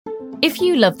If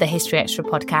you love the History Extra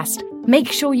podcast,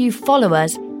 make sure you follow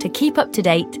us to keep up to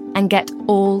date and get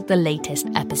all the latest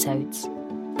episodes.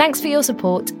 Thanks for your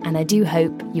support, and I do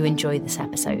hope you enjoy this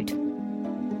episode.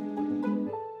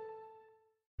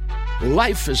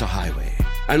 Life is a highway,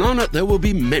 and on it there will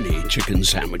be many chicken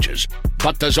sandwiches.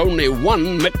 But there's only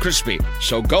one McCrispy.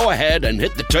 So go ahead and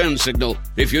hit the turn signal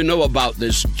if you know about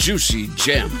this juicy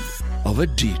gem of a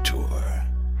detour.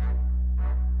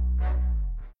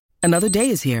 Another day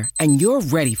is here, and you're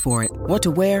ready for it. What to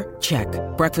wear? Check.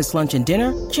 Breakfast, lunch, and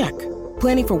dinner? Check.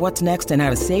 Planning for what's next and how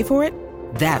to save for it?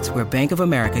 That's where Bank of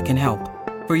America can help.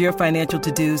 For your financial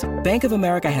to-dos, Bank of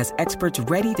America has experts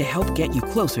ready to help get you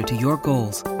closer to your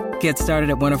goals. Get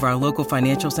started at one of our local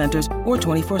financial centers or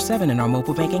 24/7 in our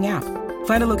mobile banking app.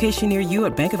 Find a location near you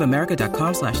at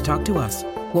bankofamerica.com/talktous.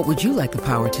 What would you like the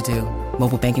power to do?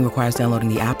 Mobile banking requires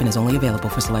downloading the app and is only available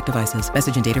for select devices.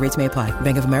 Message and data rates may apply.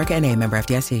 Bank of America N.A., member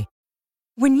FDIC.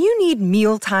 When you need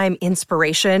mealtime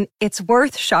inspiration, it's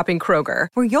worth shopping Kroger,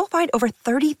 where you'll find over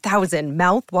 30,000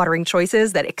 mouth-watering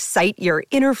choices that excite your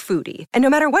inner foodie. And no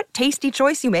matter what tasty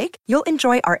choice you make, you'll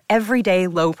enjoy our everyday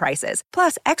low prices,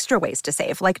 plus extra ways to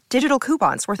save, like digital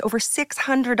coupons worth over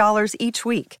 $600 each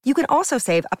week. You can also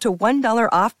save up to $1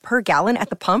 off per gallon at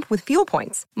the pump with fuel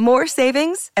points. More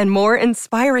savings and more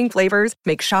inspiring flavors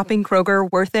make shopping Kroger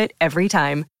worth it every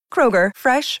time. Kroger,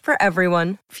 fresh for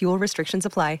everyone. Fuel restrictions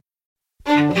apply.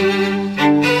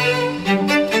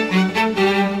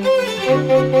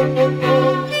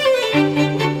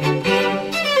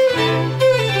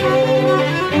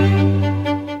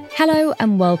 Hello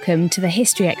and welcome to the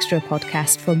History Extra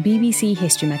podcast from BBC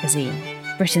History Magazine,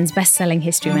 Britain's best-selling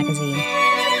history magazine.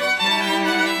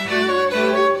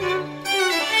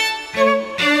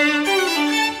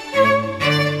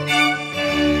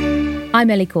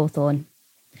 I'm Ellie Cawthorne.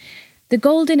 The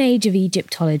golden age of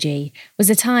Egyptology was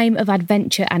a time of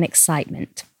adventure and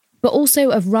excitement, but also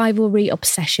of rivalry,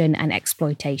 obsession and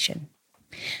exploitation.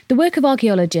 The work of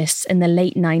archaeologists in the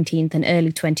late 19th and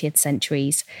early 20th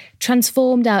centuries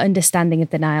transformed our understanding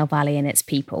of the Nile Valley and its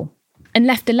people, and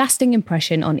left a lasting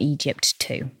impression on Egypt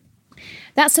too.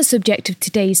 That's the subject of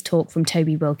today's talk from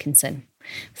Toby Wilkinson,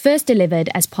 first delivered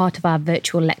as part of our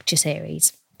virtual lecture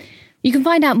series. You can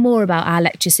find out more about our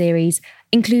lecture series,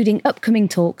 including upcoming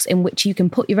talks in which you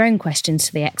can put your own questions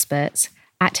to the experts,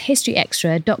 at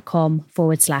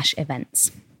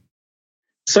historyextra.com/events.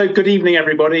 So good evening,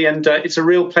 everybody, and it's a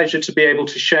real pleasure to be able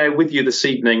to share with you this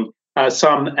evening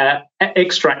some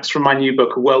extracts from my new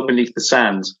book, A World Beneath the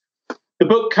Sands. The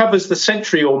book covers the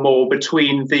century or more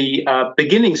between the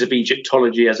beginnings of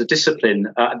Egyptology as a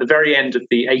discipline at the very end of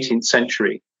the 18th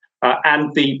century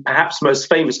and the perhaps most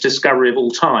famous discovery of all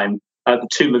time, the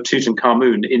tomb of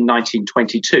Tutankhamun in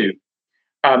 1922.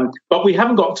 But we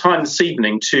haven't got time this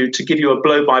evening to give you a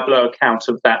blow-by-blow account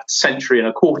of that century and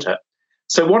a quarter.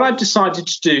 So what I've decided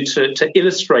to do to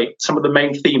illustrate some of the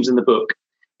main themes in the book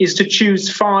is to choose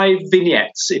 5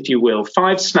 vignettes, if you will,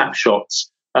 5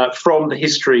 snapshots from the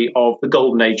history of the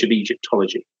golden age of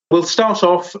Egyptology. We'll start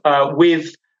off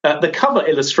with the cover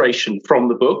illustration from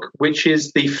the book, which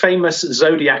is the famous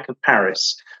Zodiac of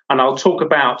Paris. And I'll talk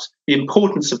about the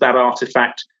importance of that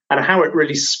artifact and how it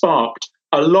really sparked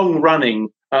a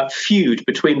long-running feud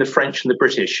between the French and the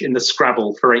British in the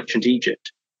scrabble for ancient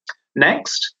Egypt.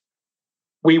 Next,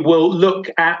 we will look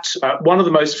at one of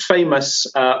the most famous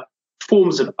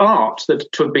forms of art that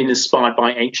to have been inspired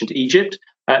by ancient Egypt,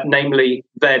 namely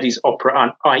Verdi's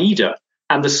opera Aida,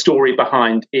 and the story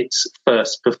behind its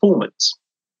first performance.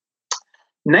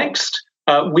 Next,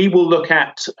 we will look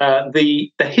at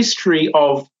the history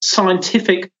of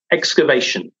scientific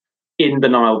excavation in the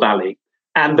Nile Valley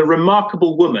and the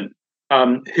remarkable woman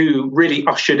who really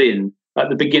ushered in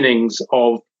the beginnings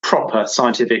of proper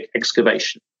scientific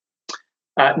excavation.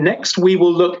 Next, we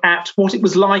will look at what it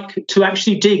was like to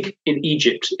actually dig in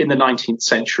Egypt in the 19th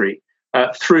century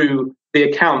through the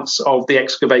accounts of the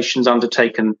excavations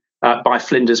undertaken by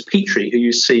Flinders Petrie, who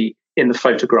you see in the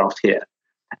photograph here.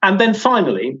 And then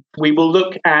finally, we will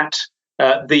look at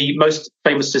the most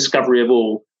famous discovery of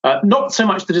all, not so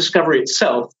much the discovery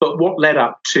itself, but what led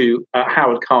up to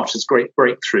Howard Carter's great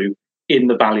breakthrough in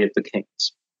the Valley of the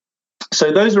Kings.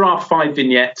 So those are our 5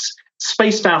 vignettes,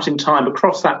 spaced out in time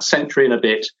across that century and a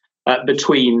bit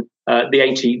between the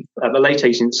late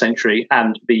 18th century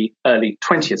and the early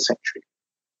 20th century.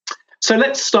 So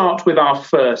let's start with our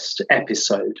first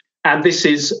episode, and this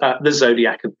is the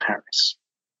Zodiac of Paris.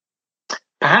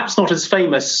 Perhaps not as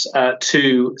famous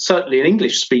to certainly an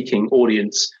English-speaking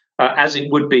audience as it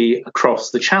would be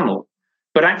across the Channel,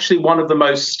 but actually one of the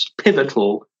most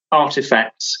pivotal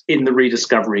artifacts in the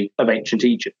rediscovery of ancient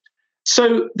Egypt.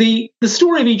 So the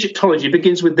story of Egyptology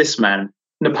begins with this man,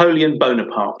 Napoleon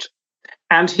Bonaparte,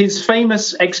 and his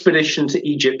famous expedition to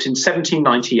Egypt in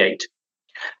 1798.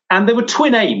 And there were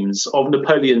twin aims of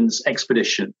Napoleon's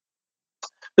expedition.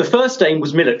 The first aim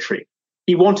was military.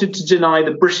 He wanted to deny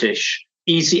the British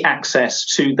easy access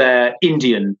to their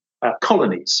Indian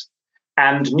colonies,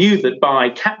 and knew that by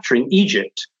capturing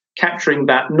Egypt, capturing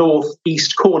that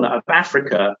northeast corner of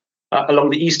Africa along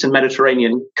the eastern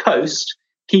Mediterranean coast,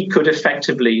 he could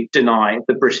effectively deny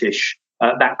the British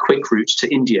that quick route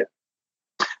to India.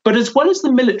 But as well as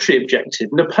the military objective,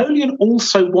 Napoleon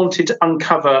also wanted to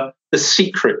uncover the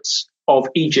secrets of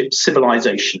Egypt's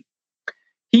civilization.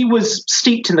 He was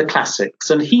steeped in the classics,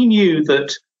 and he knew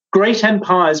that great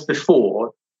empires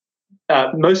before,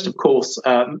 most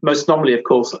nominally, of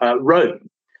course, Rome,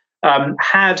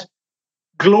 had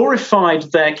glorified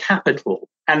their capital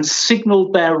and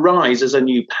signaled their rise as a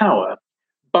new power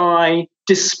by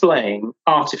displaying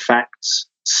artifacts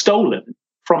stolen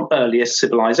from earlier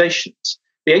civilizations.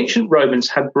 The ancient Romans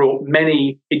had brought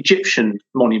many Egyptian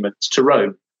monuments to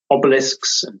Rome,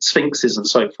 obelisks and sphinxes and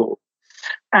so forth.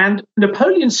 And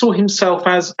Napoleon saw himself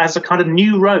as a kind of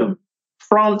new Rome.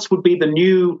 France would be the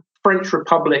new French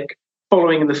Republic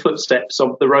following in the footsteps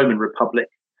of the Roman Republic.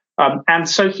 And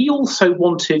so he also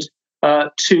wanted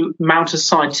to mount a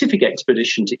scientific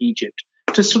expedition to Egypt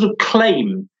to sort of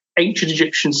claim ancient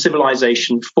Egyptian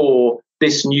civilization for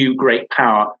this new great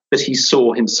power that he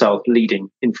saw himself leading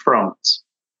in France.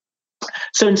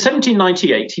 So in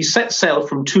 1798, he set sail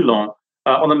from Toulon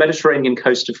on the Mediterranean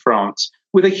coast of France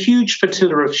with a huge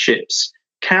flotilla of ships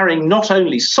carrying not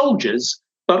only soldiers,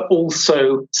 but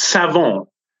also savants,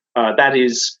 that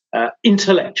is,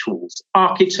 intellectuals,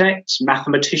 architects,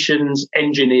 mathematicians,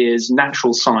 engineers,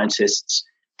 natural scientists.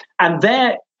 And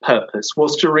their purpose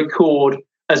was to record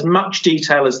as much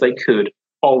detail as they could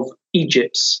of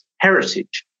Egypt's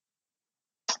heritage.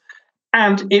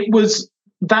 And it was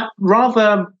that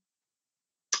rather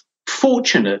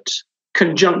fortunate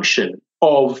conjunction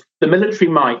of the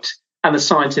military might and the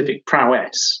scientific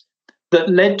prowess that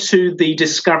led to the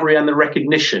discovery and the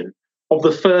recognition of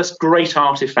the first great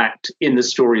artifact in the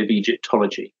story of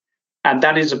Egyptology. And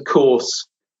that is, of course,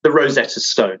 the Rosetta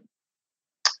Stone.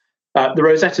 The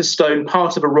Rosetta Stone,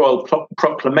 part of a royal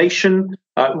proclamation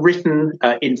written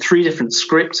in 3 different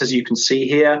scripts, as you can see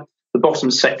here, the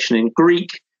bottom section in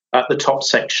Greek, the top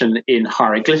section in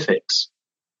hieroglyphics.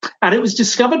 And it was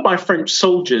discovered by French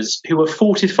soldiers who were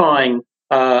fortifying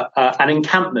an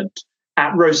encampment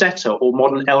at Rosetta, or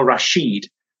modern El Rashid,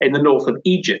 in the north of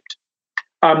Egypt.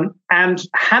 And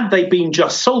had they been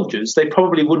just soldiers, they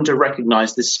probably wouldn't have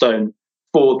recognized this stone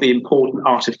for the important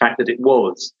artifact that it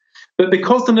was. But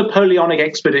because the Napoleonic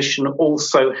expedition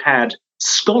also had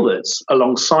scholars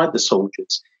alongside the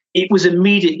soldiers, it was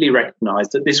immediately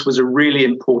recognized that this was a really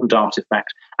important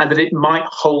artifact and that it might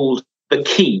hold the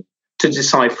key to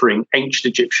deciphering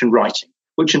ancient Egyptian writing,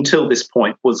 which until this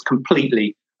point was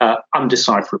completely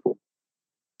undecipherable.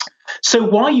 So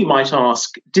why, you might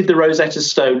ask, did the Rosetta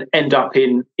Stone end up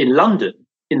in London,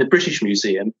 in the British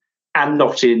Museum, and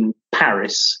not in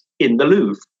Paris, in the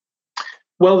Louvre?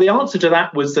 Well, the answer to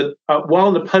that was that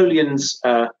while Napoleon's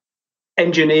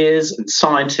engineers and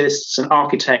scientists and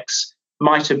architects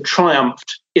might have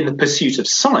triumphed in the pursuit of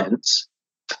science,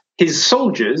 his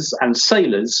soldiers and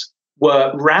sailors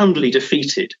were roundly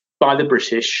defeated by the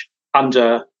British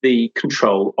under the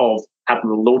control of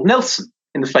Admiral Lord Nelson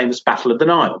in the famous Battle of the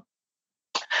Nile.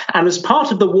 And as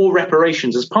part of the war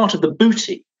reparations, as part of the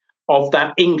booty of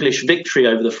that English victory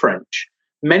over the French,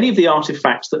 many of the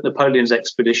artifacts that Napoleon's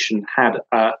expedition had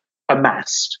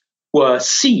amassed were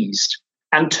seized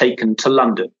and taken to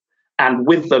London, and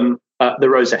with them the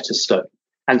Rosetta Stone.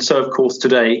 And so, of course,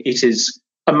 today it is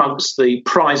amongst the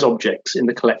prize objects in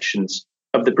the collections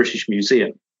of the British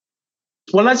Museum.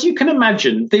 Well, as you can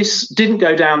imagine, this didn't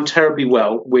go down terribly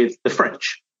well with the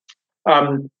French.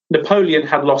 Napoleon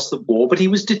had lost the war, but he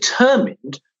was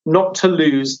determined not to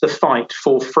lose the fight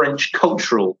for French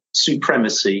cultural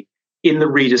supremacy in the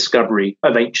rediscovery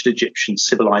of ancient Egyptian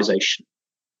civilization.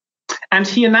 And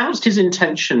he announced his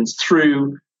intentions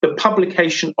through the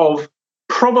publication of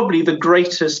probably the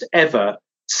greatest ever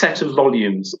set of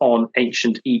volumes on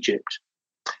ancient Egypt,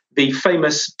 the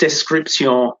famous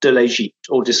Description de l'Égypte,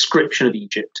 or Description of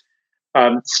Egypt,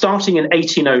 starting in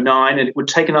 1809, and it would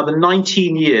take another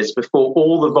 19 years before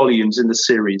all the volumes in the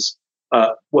series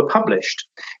were published.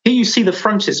 Here you see the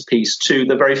frontispiece to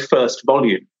the very first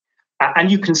volume,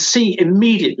 and you can see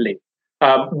immediately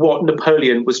what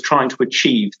Napoleon was trying to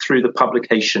achieve through the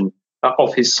publication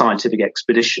of his scientific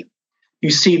expedition.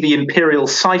 You see the imperial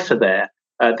cipher there,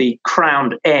 the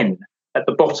crowned N at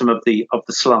the bottom of the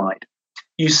slide.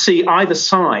 you see either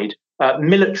side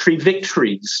military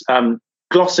victories,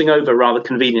 glossing over rather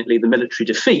conveniently the military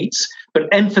defeats, but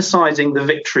emphasizing the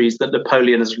victories that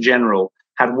Napoleon as a general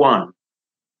had won.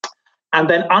 And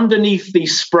then underneath the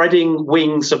spreading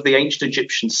wings of the ancient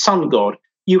Egyptian sun god,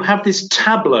 you have this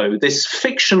tableau, this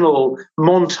fictional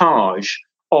montage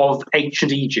of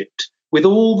ancient Egypt with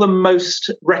all the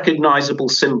most recognizable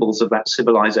symbols of that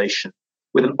civilization,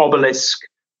 with an obelisk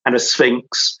and a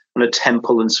sphinx and a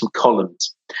temple and some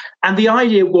columns. And the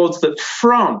idea was that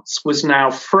France was now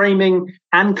framing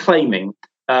and claiming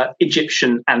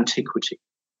Egyptian antiquity.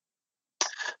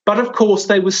 But of course,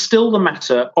 there was still the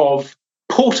matter of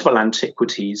portable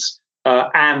antiquities,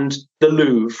 and the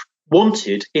Louvre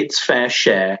wanted its fair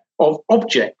share of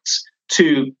objects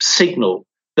to signal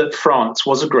that France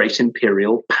was a great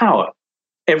imperial power,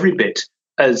 every bit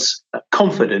as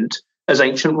confident as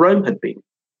ancient Rome had been.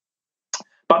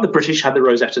 But the British had the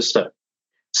Rosetta Stone.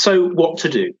 So what to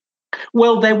do?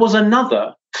 Well, there was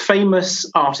another famous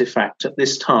artifact at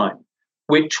this time,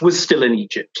 which was still in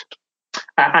Egypt.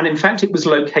 And in fact, it was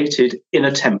located in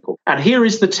a temple. And here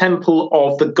is the temple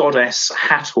of the goddess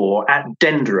Hathor at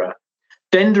Dendera.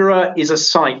 Dendera is a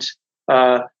site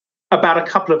about a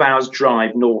couple of hours'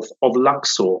 drive north of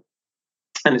Luxor.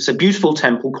 And it's a beautiful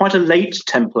temple, quite a late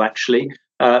temple, actually,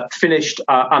 finished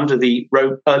under the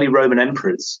early Roman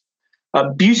emperors.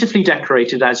 Beautifully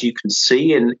decorated, as you can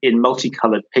see, in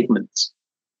multicolored pigments.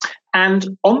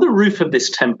 And on the roof of this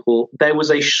temple, there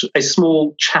was a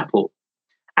small chapel.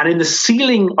 And in the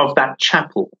ceiling of that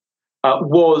chapel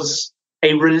was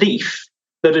a relief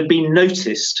that had been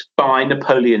noticed by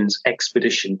Napoleon's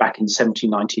expedition back in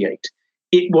 1798.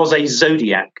 It was a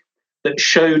zodiac that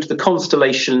showed the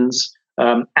constellations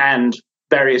and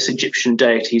various Egyptian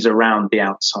deities around the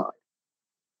outside.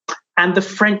 And the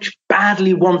French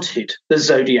badly wanted the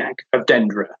zodiac of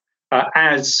Dendera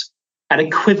as an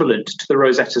equivalent to the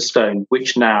Rosetta Stone,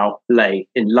 which now lay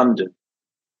in London.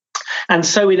 And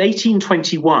so in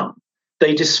 1821,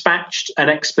 they dispatched an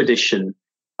expedition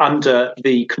under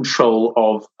the control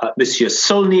of Monsieur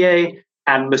Saulnier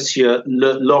and Monsieur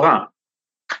Lorrain.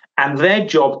 And their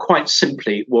job, quite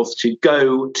simply, was to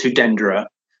go to Dendera,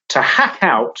 to hack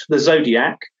out the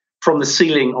zodiac from the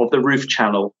ceiling of the roof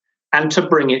channel and to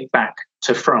bring it back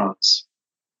to France.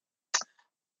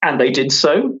 And they did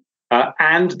so.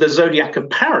 And the Zodiac of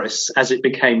Paris, as it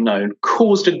became known,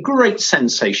 caused a great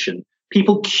sensation.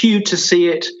 People queued to see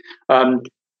it.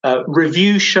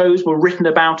 Review shows were written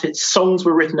about it. Songs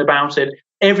were written about it.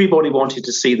 Everybody wanted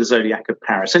to see the Zodiac of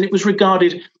Paris. And it was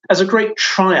regarded as a great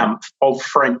triumph of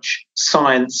French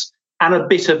science and a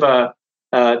bit of a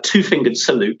two-fingered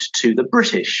salute to the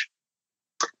British.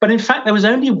 But in fact, there was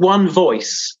only one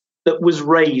voice that was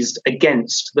raised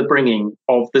against the bringing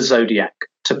of the Zodiac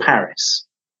to Paris.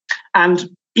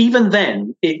 And even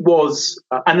then, it was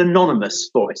an anonymous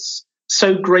voice.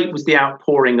 So great was the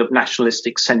outpouring of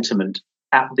nationalistic sentiment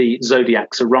at the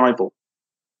Zodiac's arrival.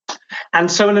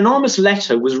 And so an anonymous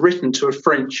letter was written to a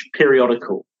French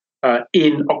periodical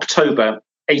in October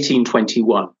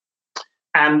 1821.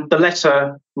 And the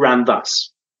letter ran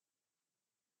thus: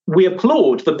 "We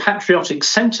applaud the patriotic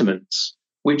sentiments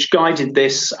which guided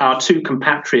this, our two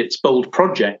compatriots' bold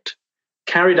project,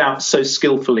 carried out so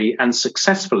skillfully and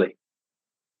successfully.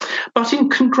 But in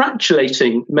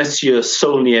congratulating Messieurs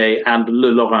Saulnier and Le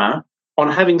Lorrain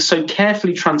on having so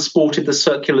carefully transported the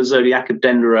circular zodiac of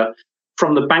Dendera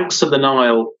from the banks of the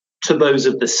Nile to those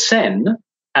of the Seine,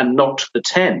 and not the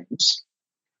Thames,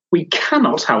 we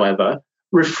cannot, however,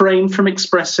 refrain from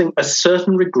expressing a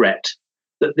certain regret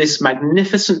that this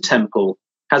magnificent temple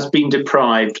has been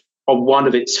deprived of one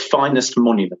of its finest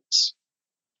monuments.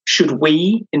 Should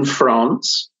we, in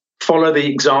France, follow the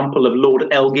example of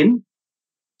Lord Elgin?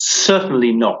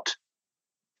 Certainly not."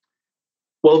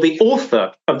 Well, the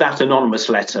author of that anonymous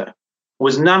letter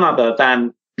was none other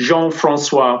than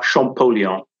Jean-François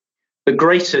Champollion, the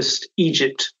greatest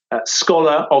Egypt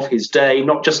scholar of his day,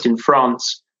 not just in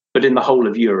France, but in the whole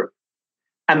of Europe.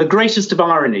 And the greatest of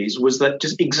ironies was that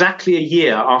just exactly a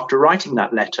year after writing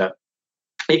that letter,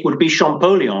 it would be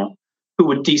Champollion who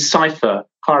would decipher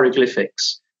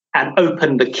hieroglyphics and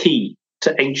open the key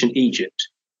to ancient Egypt,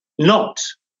 not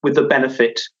with the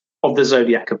benefit of the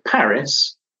Zodiac of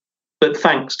Paris, but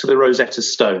thanks to the Rosetta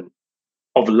Stone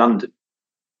of London.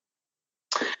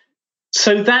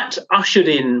 So that ushered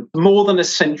in more than a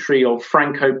century of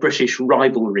Franco-British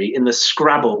rivalry in the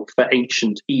scrabble for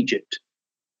ancient Egypt.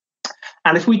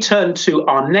 And if we turn to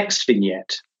our next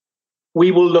vignette,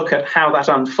 we will look at how that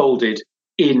unfolded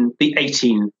in the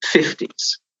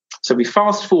 1850s. So we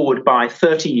fast forward by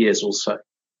 30 years or so.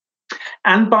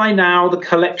 And by now, the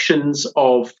collections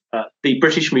of the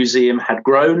British Museum had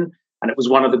grown, and it was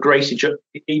one of the great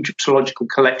Egyptological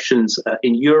collections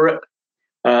in Europe.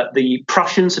 The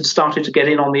Prussians had started to get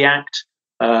in on the act.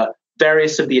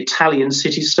 Various of the Italian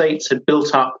city-states had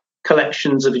built up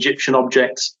collections of Egyptian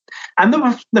objects. And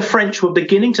the French were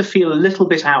beginning to feel a little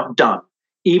bit outdone,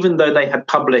 even though they had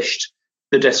published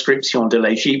the Description de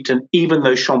l'Égypte, and even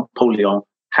though Champollion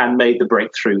had made the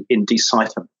breakthrough in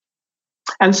decipherment.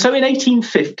 And so in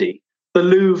 1850, the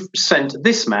Louvre sent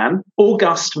this man,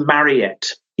 Auguste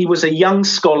Mariette. He was a young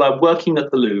scholar working at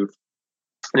the Louvre.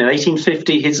 And in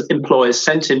 1850, his employers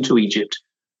sent him to Egypt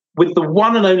with the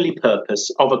one and only purpose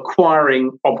of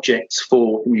acquiring objects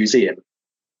for the museum.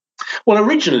 Well,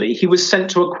 originally, he was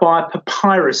sent to acquire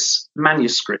papyrus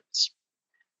manuscripts,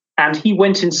 and he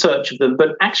went in search of them.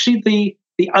 But actually,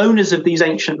 the owners of these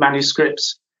ancient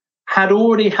manuscripts had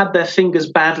already had their fingers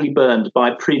badly burned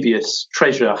by previous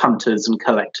treasure hunters and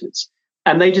collectors.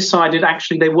 And they decided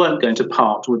actually they weren't going to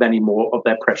part with any more of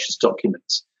their precious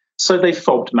documents. So they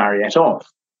fobbed Mariette off.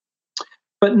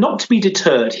 But not to be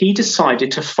deterred, he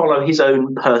decided to follow his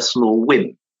own personal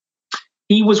whim.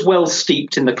 He was well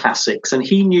steeped in the classics, and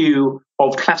he knew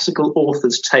of classical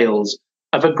authors' tales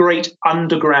of a great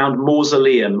underground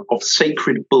mausoleum of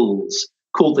sacred bulls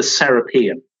called the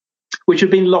Serapeum, which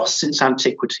had been lost since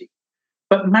antiquity.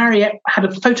 But Mariette had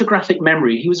a photographic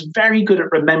memory. He was very good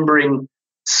at remembering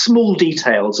small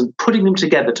details and putting them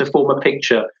together to form a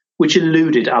picture which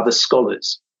eluded other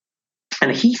scholars.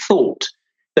 And he thought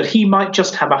that he might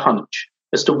just have a hunch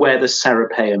as to where the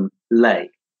Serapeum lay.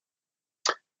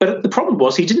 But the problem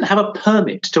was he didn't have a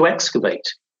permit to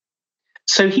excavate.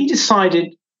 So he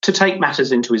decided to take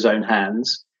matters into his own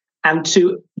hands and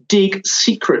to dig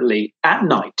secretly at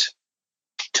night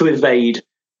to evade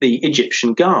the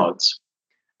Egyptian guards.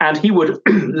 And he would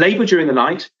labor during the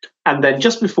night and then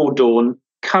just before dawn,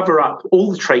 cover up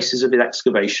all the traces of his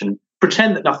excavation,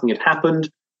 pretend that nothing had happened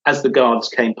as the guards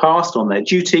came past on their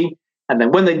duty. And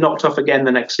then when they knocked off again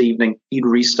the next evening, he'd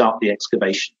restart the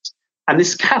excavations. And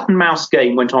this cat and mouse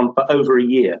game went on for over a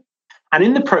year. And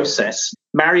in the process,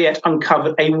 Mariette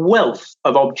uncovered a wealth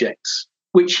of objects,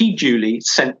 which he duly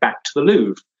sent back to the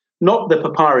Louvre. Not the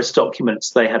papyrus documents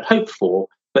they had hoped for,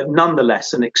 but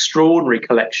nonetheless an extraordinary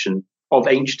collection of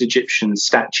ancient Egyptian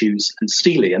statues and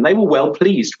stelae. And they were well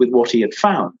pleased with what he had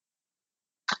found.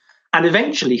 And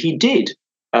eventually he did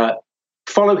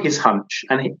follow his hunch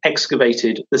and he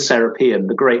excavated the Serapeum,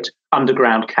 the great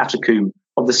underground catacomb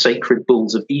of the sacred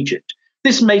bulls of Egypt.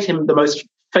 This made him the most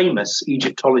famous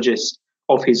Egyptologist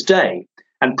of his day,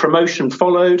 and promotion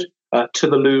followed to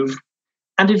the Louvre.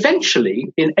 And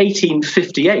eventually, in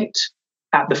 1858,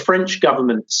 at the French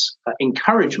government's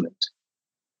encouragement,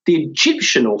 the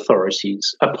Egyptian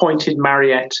authorities appointed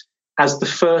Mariette as the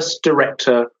first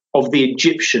director of the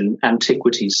Egyptian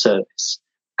Antiquities Service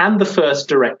and the first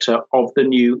director of the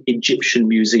new Egyptian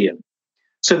Museum.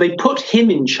 So they put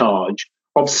him in charge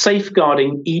of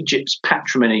safeguarding Egypt's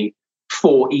patrimony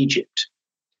for Egypt.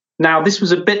 Now, this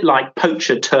was a bit like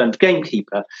poacher turned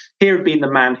gamekeeper. Here had been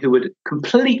the man who had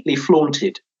completely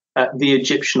flaunted the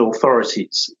Egyptian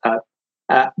authorities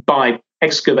by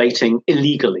excavating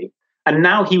illegally. And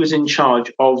now he was in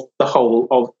charge of the whole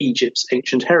of Egypt's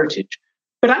ancient heritage.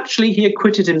 But actually, he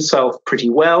acquitted himself pretty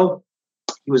well.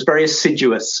 He was very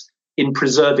assiduous in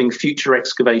preserving future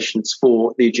excavations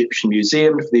for the Egyptian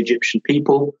Museum, for the Egyptian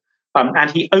people.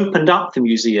 And he opened up the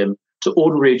museum to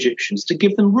ordinary Egyptians to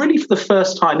give them, really for the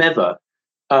first time ever,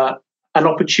 an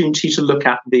opportunity to look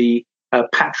at the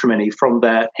patrimony from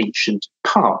their ancient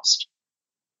past.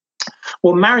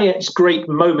 Well, Mariette's great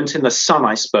moment in the sun,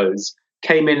 I suppose,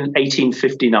 came in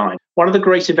 1859. One of the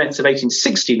great events of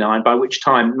 1869, by which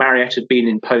time Mariette had been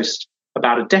in post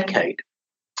about a decade,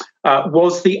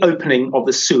 was the opening of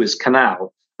the Suez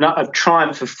Canal. Now, a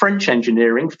triumph of French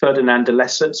engineering. Ferdinand de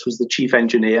Lesseps was the chief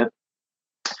engineer.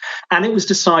 And it was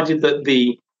decided that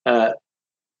the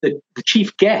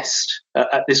chief guest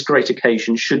at this great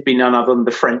occasion should be none other than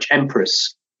the French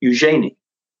Empress, Eugénie.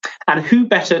 And who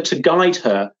better to guide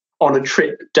her on a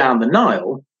trip down the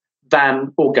Nile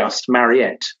than Auguste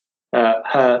Mariette,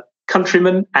 her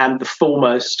countryman and the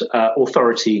foremost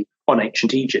authority on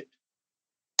ancient Egypt.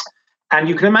 And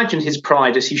you can imagine his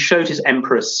pride as he showed his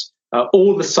empress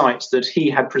all the sites that he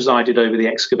had presided over the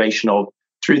excavation of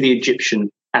through the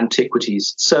Egyptian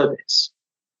Antiquities Service.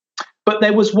 But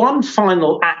there was one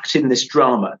final act in this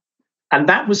drama, and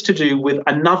that was to do with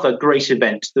another great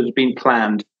event that had been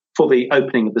planned for the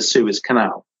opening of the Suez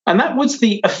Canal. And that was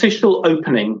the official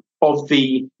opening of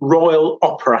the Royal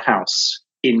Opera House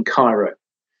in Cairo.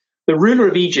 The ruler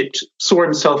of Egypt saw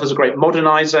himself as a great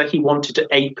modernizer. He wanted to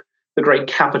ape the great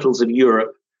capitals of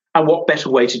Europe. And what better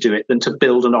way to do it than to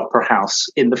build an opera house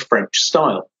in the French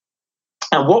style?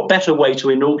 And what better way to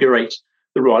inaugurate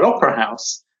the Royal Opera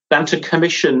House than to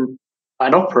commission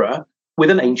an opera with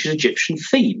an ancient Egyptian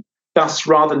theme, thus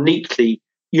rather neatly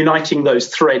uniting those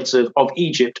threads of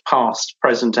Egypt, past,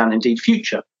 present, and indeed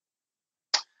future.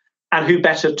 And who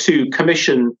better to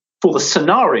commission for the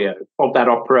scenario of that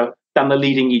opera than the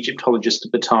leading Egyptologist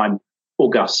at the time,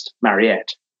 Auguste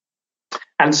Mariette.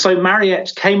 And so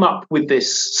Mariette came up with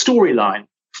this storyline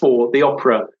for the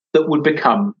opera that would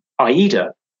become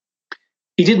Aida.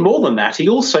 He did more than that. He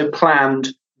also planned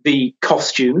the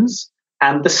costumes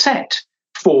and the set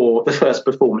for the first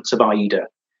performance of Aida.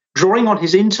 Drawing on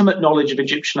his intimate knowledge of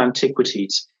Egyptian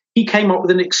antiquities, he came up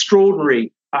with an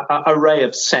extraordinary array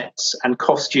of sets and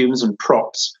costumes and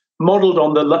props, modelled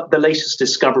on the latest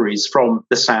discoveries from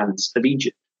the sands of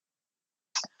Egypt.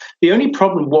 The only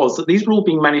problem was that these were all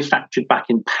being manufactured back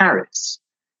in Paris,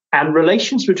 and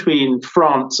relations between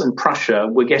France and Prussia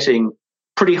were getting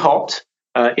pretty hot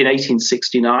in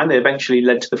 1869. They eventually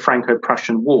led to the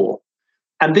Franco-Prussian War,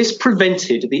 and this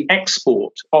prevented the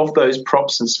export of those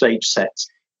props and stage sets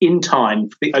in time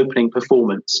for the opening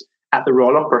performance at the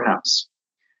Royal Opera House.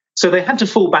 So they had to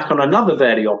fall back on another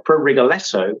Verdi opera,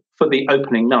 Rigoletto, for the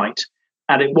opening night,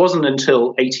 and it wasn't until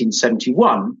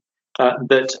 1871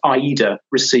 that Aida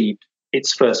received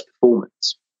its first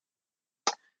performance.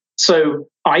 So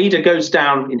Aida goes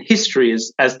down in history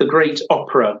as the great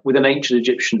opera with an ancient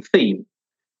Egyptian theme,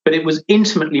 but it was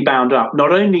intimately bound up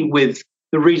not only with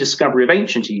the rediscovery of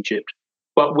ancient Egypt,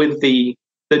 but with the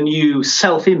new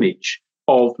self-image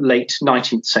of late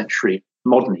 19th century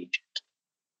modern Egypt.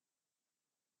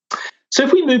 So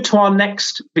if we move to our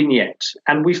next vignette,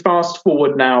 and we fast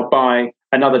forward now by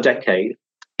another decade,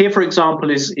 here, for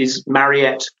example, is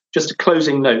Mariette, just a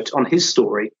closing note on his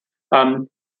story.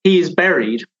 He is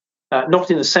buried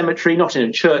not in a cemetery, not in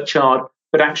a churchyard,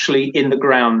 but actually in the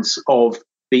grounds of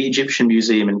the Egyptian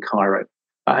Museum in Cairo.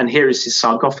 And here is his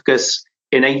sarcophagus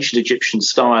in ancient Egyptian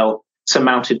style,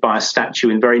 surmounted by a statue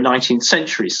in very 19th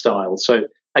century style. So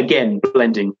again,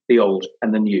 blending the old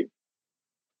and the new.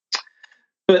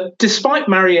 But despite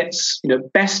Mariette's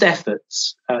best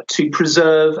efforts to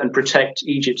preserve and protect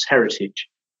Egypt's heritage,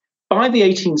 by the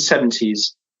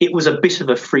 1870s, it was a bit of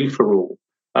a free-for-all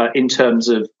in terms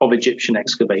of Egyptian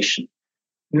excavation.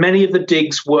 Many of the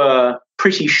digs were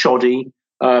pretty shoddy.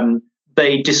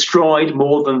 They destroyed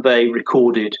more than they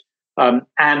recorded.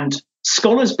 And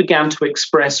scholars began to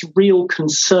express real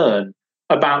concern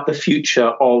about the future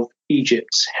of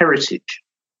Egypt's heritage.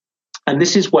 And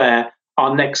this is where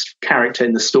our next character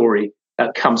in the story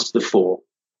comes to the fore,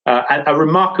 a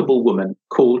remarkable woman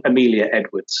called Amelia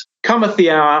Edwards. Cometh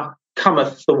the hour,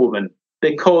 cometh the woman,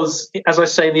 because, as I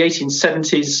say, in the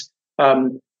 1870s,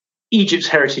 Egypt's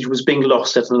heritage was being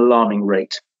lost at an alarming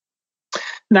rate.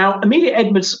 Now, Amelia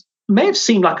Edwards may have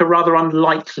seemed like a rather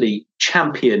unlikely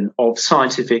champion of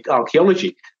scientific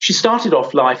archaeology. She started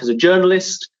off life as a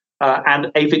journalist and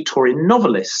a Victorian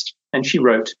novelist, and she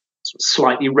wrote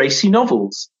slightly racy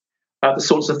novels, the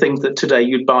sorts of things that today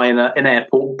you'd buy in an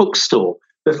airport bookstore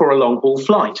before a long-haul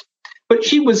flight. But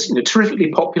she was a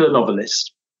terrifically popular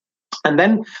novelist. And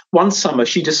then one summer,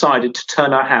 she decided to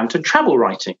turn her hand to travel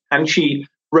writing, and she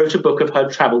wrote a book of her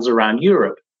travels around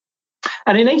Europe.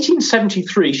 And in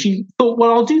 1873, she thought,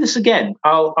 well, I'll do this again.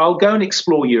 I'll go and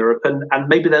explore Europe, and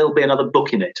maybe there'll be another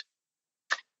book in it.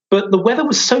 But the weather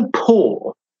was so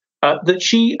poor that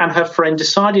she and her friend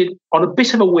decided on a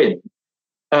bit of a whim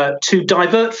to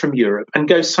divert from Europe and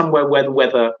go somewhere where the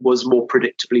weather was more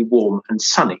predictably warm and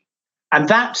sunny. And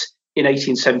that, in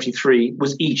 1873,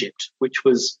 was Egypt, which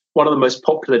was one of the most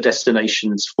popular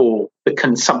destinations for the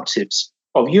consumptives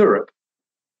of Europe.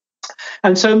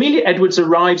 And so Amelia Edwards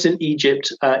arrives in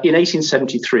Egypt in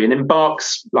 1873 and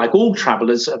embarks, like all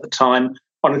travellers at the time,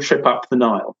 on a trip up the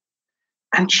Nile.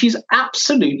 And she's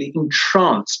absolutely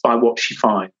entranced by what she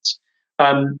finds.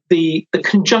 The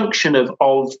conjunction of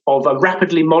a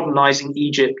rapidly modernizing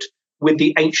Egypt with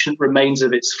the ancient remains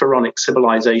of its pharaonic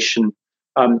civilization,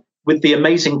 with the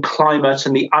amazing climate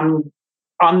and the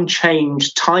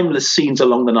unchanged, timeless scenes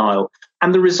along the Nile.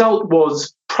 And the result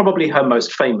was probably her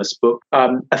most famous book,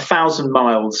 1,000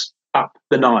 Miles Up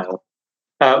the Nile,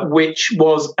 which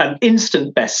was an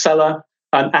instant bestseller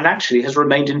and actually has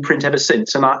remained in print ever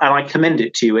since. And I commend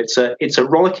it to you. It's a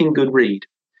rollicking good read.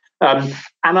 And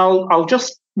I'll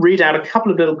just read out a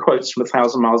couple of little quotes from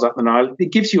 1,000 Miles Up the Nile.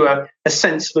 It gives you a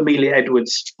sense of Amelia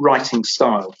Edwards' writing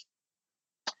style.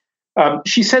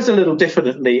 She says a little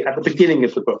differently at the beginning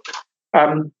of the book.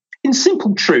 In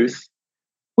simple truth,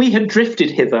 we had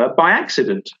drifted hither by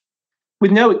accident,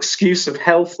 with no excuse of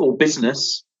health or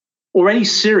business. or any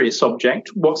serious object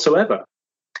whatsoever,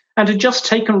 and had just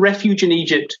taken refuge in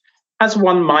Egypt as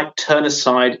one might turn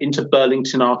aside into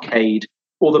Burlington Arcade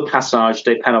or the Passage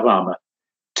des Panoramas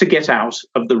to get out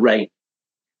of the rain.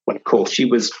 Well, of course, she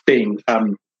was being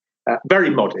very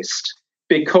modest,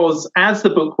 because as the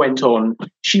book went on,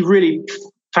 she really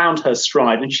found her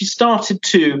stride, and she started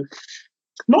to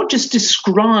not just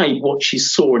describe what she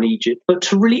saw in Egypt, but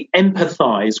to really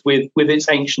empathize with its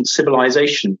ancient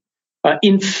civilization.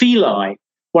 In Philae,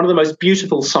 one of the most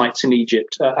beautiful sites in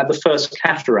Egypt, at the First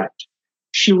Cataract,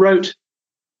 she wrote,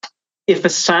 "If a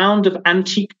sound of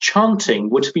antique chanting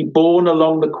were to be borne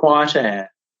along the quiet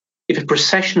air, if a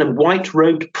procession of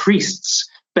white-robed priests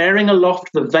bearing aloft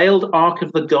the veiled ark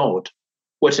of the god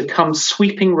were to come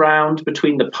sweeping round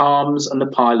between the palms and the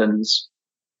pylons,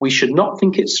 we should not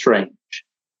think it strange.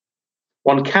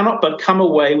 One cannot but come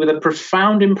away with a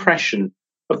profound impression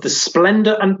of the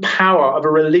splendor and power of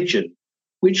a religion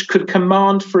which could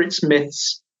command for its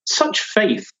myths such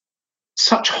faith,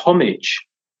 such homage,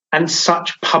 and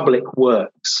such public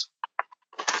works."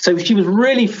 So she was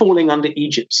really falling under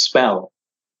Egypt's spell.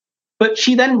 But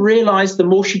she then realized, the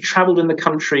more she traveled in the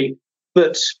country,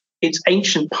 that its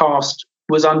ancient past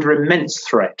was under immense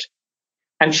threat.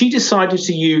 And she decided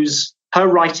to use her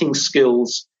writing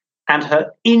skills and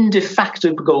her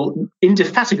indefatigable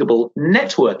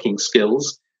networking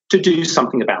skills to do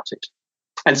something about it.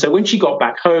 And so when she got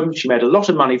back home, she made a lot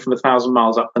of money from 1,000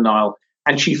 miles up the Nile,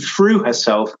 and she threw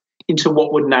herself into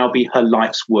what would now be her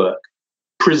life's work,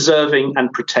 preserving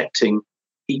and protecting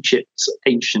Egypt's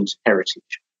ancient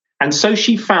heritage. And so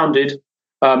she founded,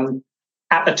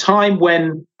 at a time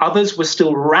when others were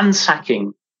still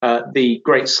ransacking the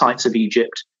great sites of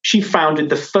Egypt, she founded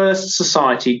the first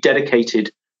society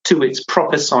dedicated to its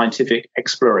proper scientific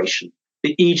exploration.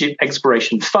 The Egypt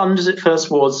Exploration Fund, as it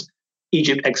first was,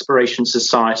 Egypt Exploration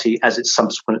Society, as it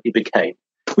subsequently became,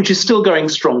 which is still going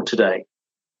strong today.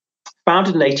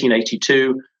 Founded in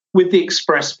 1882 with the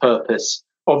express purpose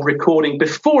of recording,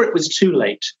 before it was too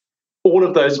late, all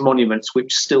of those monuments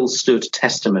which still stood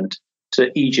testament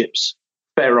to Egypt's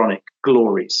pharaonic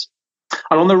glories.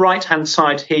 And on the right-hand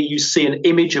side here, you see an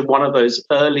image of one of those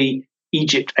early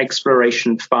Egypt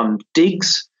Exploration Fund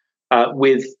digs,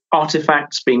 with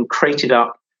artifacts being crated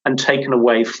up and taken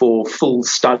away for full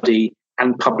study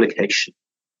and publication.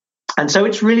 And so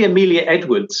it's really Amelia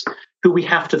Edwards who we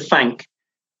have to thank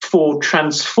for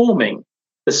transforming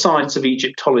the science of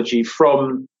Egyptology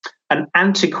from an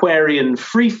antiquarian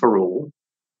free-for-all,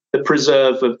 the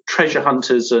preserve of treasure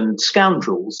hunters and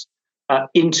scoundrels,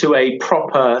 into a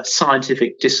proper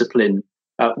scientific discipline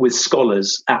with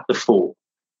scholars at the fore.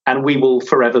 And we will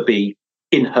forever be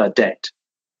in her debt.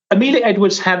 Amelia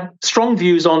Edwards had strong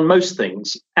views on most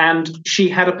things, and she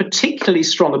had a particularly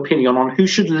strong opinion on who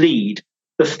should lead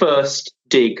the first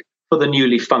dig for the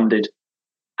newly funded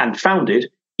and founded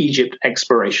Egypt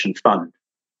Exploration Fund.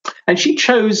 And she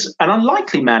chose an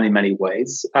unlikely man in many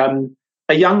ways,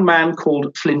 a young man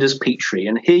called Flinders Petrie.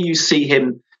 And here you see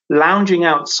him lounging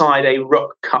outside a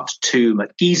rock-cut tomb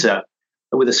at Giza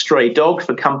with a stray dog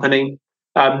for company.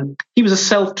 He was a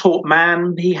self-taught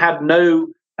man. He had no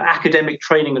academic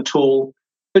training at all,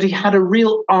 but he had a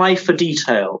real eye for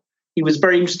detail. He was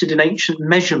very interested in ancient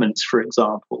measurements, for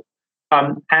example.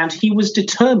 And he was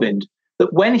determined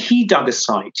that when he dug a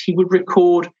site, he would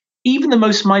record even the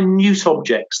most minute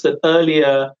objects that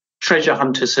earlier treasure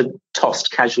hunters had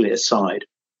tossed casually aside.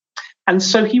 And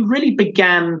so he really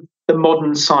began the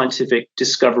modern scientific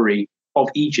discovery of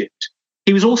Egypt.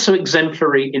 He was also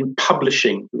exemplary in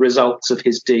publishing the results of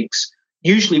his digs,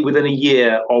 usually within a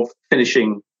year of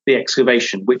finishing the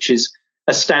excavation, which is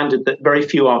a standard that very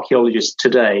few archaeologists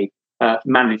today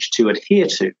manage to adhere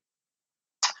to.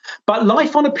 But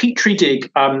life on a Petrie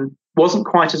dig wasn't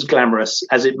quite as glamorous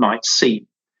as it might seem.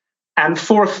 And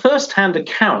for a first-hand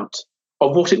account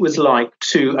of what it was like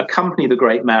to accompany the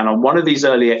great man on one of these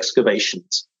early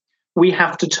excavations, we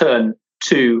have to turn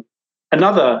to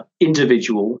another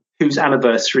individual whose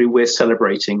anniversary we're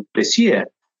celebrating this year.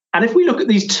 And if we look at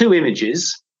these two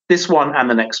images, this one and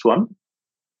the next one,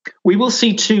 we will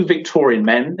see two Victorian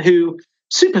men who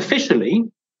superficially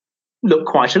look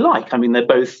quite alike. I mean, they're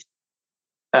both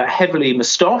heavily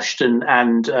moustached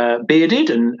and bearded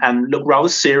and look rather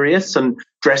serious and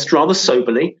dressed rather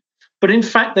soberly. But in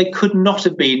fact, they could not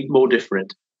have been more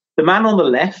different. The man on the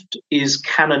left is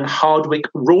Canon Hardwicke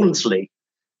Rawnsley,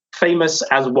 famous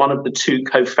as one of the two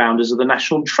co-founders of the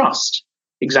National Trust,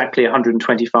 exactly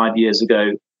 125 years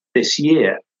ago this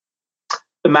year.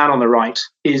 The man on the right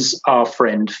is our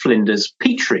friend Flinders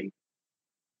Petrie.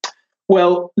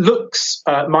 Well, looks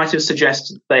might have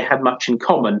suggested they had much in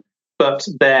common, but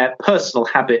their personal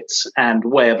habits and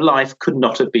way of life could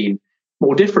not have been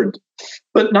more different.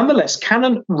 But nonetheless,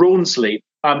 Canon Rawnsley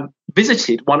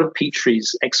visited one of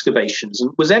Petrie's excavations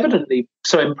and was evidently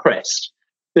so impressed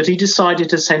that he decided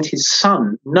to send his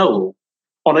son, Noel,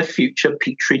 on a future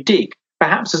Petrie dig,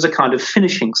 perhaps as a kind of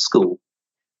finishing school.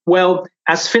 Well,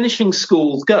 as finishing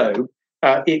schools go,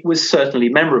 it was certainly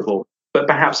memorable, but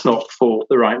perhaps not for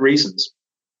the right reasons.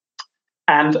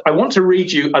 And I want to read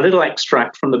you a little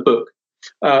extract from the book,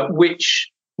 which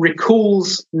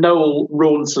recalls Noel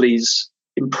Rawnsley's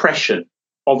impression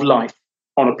of life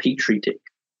on a Petrie dig.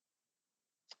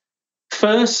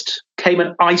 First came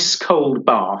an ice-cold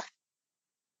bath.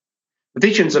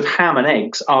 Visions of ham and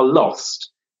eggs are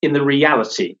lost in the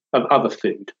reality of other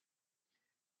food.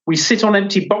 We sit on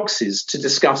empty boxes to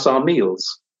discuss our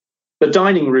meals. The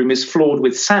dining room is floored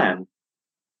with sand.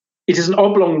 It is an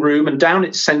oblong room, and down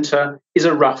its centre is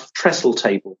a rough trestle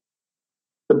table.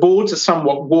 The boards are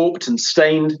somewhat warped and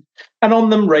stained, and on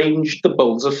them ranged the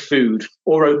bowls of food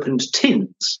or opened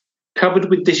tins covered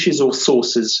with dishes or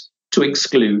sauces to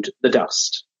exclude the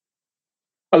dust.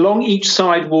 Along each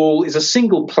side wall is a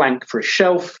single plank for a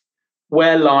shelf,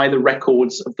 where lie the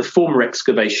records of the former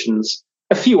excavations,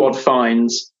 a few odd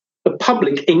finds, the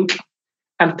public ink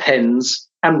and pens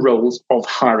and rolls of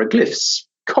hieroglyphs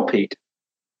copied.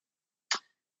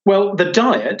 Well, the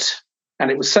diet, and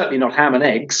it was certainly not ham and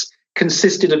eggs,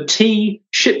 consisted of tea,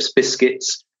 ship's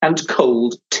biscuits, and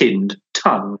cold tinned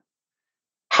tongue.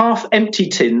 Half-empty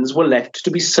tins were left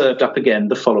to be served up again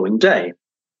the following day.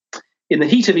 In the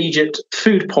heat of Egypt,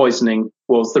 food poisoning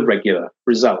was the regular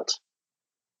result.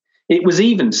 It was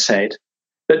even said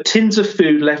that tins of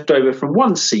food left over from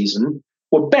one season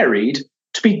were buried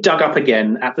to be dug up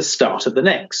again at the start of the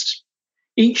next.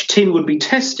 Each tin would be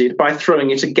tested by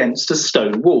throwing it against a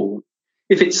stone wall.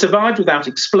 If it survived without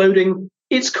exploding,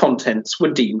 its contents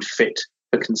were deemed fit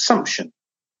for consumption.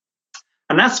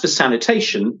 And as for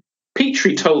sanitation,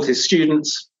 Petrie told his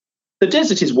students, "The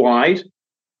desert is wide,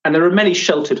 and there are many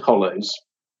sheltered hollows."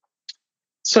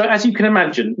 So, as you can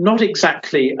imagine, not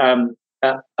exactly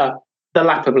the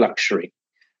lap of luxury.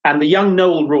 And the young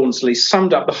Noel Rawnsley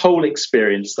summed up the whole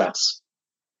experience thus: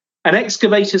 "An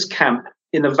excavator's camp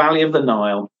in the valley of the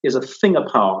Nile is a thing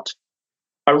apart,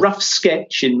 a rough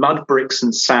sketch in mud, bricks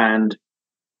and sand,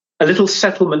 a little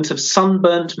settlement of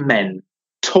sunburnt men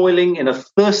toiling in a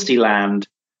thirsty land,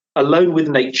 alone with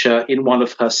nature in one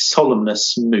of her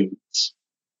solemnest moods."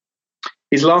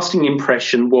 His lasting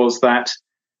impression was that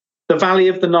the valley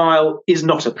of the Nile is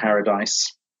not a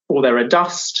paradise, for there are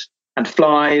dust and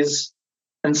flies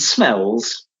and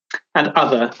smells and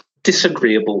other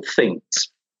disagreeable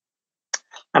things.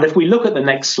 And if we look at the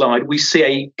next slide, we see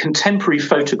a contemporary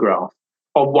photograph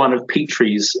of one of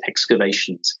Petrie's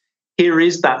excavations. Here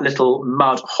is that little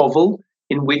mud hovel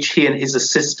in which he and his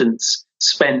assistants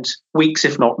spent weeks,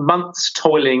 if not months,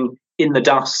 toiling in the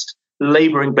dust,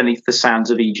 labouring beneath the sands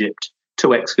of Egypt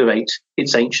to excavate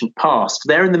its ancient past.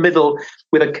 There in the middle,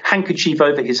 with a handkerchief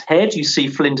over his head, you see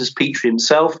Flinders Petrie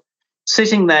himself.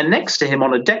 Sitting there next to him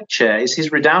on a deck chair is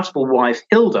his redoubtable wife,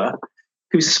 Hilda,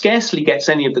 who scarcely gets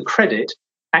any of the credit.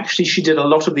 Actually, she did a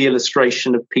lot of the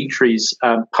illustration of Petrie's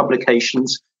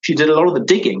publications. She did a lot of the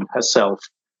digging herself,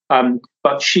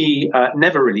 but she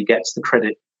never really gets the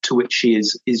credit to which she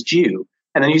is due.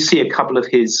 And then you see a couple of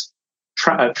his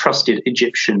trusted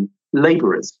Egyptian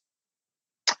labourers.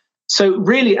 So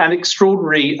really an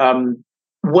extraordinary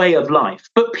way of life.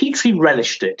 But Petrie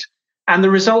relished it. And the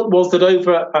result was that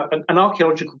over an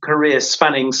archaeological career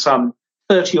spanning some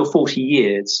 30 or 40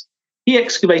 years, he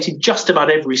excavated just about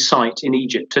every site in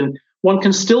Egypt. And one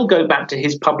can still go back to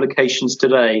his publications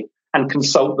today and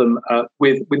consult them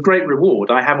with great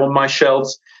reward. I have on my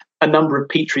shelves a number of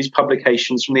Petrie's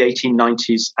publications from the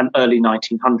 1890s and early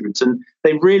 1900s, and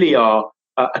they really are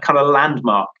a kind of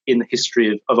landmark in the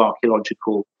history of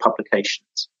archaeological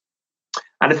publications.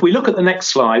 And if we look at the next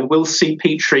slide, we'll see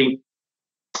Petrie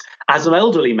as an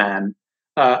elderly man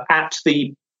at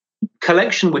the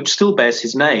collection which still bears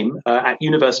his name at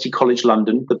University College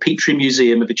London, the Petrie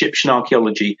Museum of Egyptian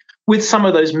Archaeology, with some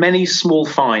of those many small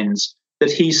finds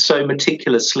that he so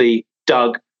meticulously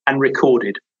dug and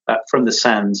recorded from the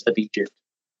sands of Egypt.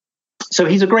 So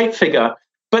he's a great figure,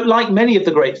 but like many of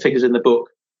the great figures in the book,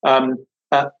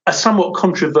 a somewhat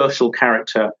controversial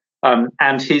character,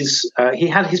 and he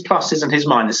had his pluses and his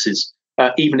minuses,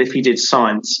 even if he did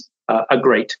science a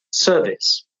great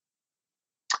service.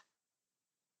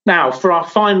 Now, for our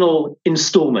final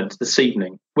instalment this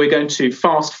evening, we're going to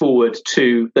fast forward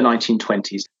to the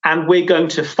 1920s, and we're going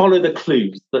to follow the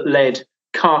clues that led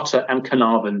Carter and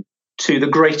Carnarvon to the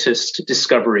greatest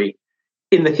discovery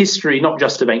in the history, not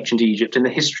just of ancient Egypt, in the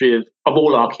history of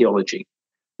all archaeology,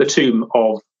 the tomb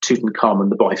of Tutankhamun,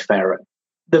 the boy pharaoh.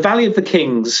 The Valley of the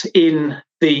Kings in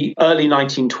the early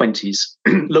 1920s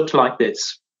looked like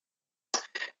this.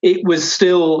 It was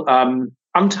still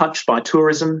untouched by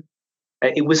tourism.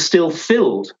 It was still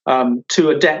filled to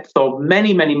a depth of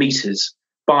many, many meters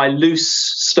by loose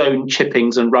stone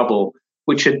chippings and rubble,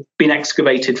 which had been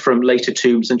excavated from later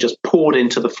tombs and just poured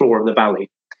into the floor of the valley.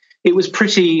 It was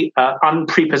pretty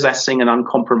unprepossessing and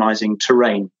uncompromising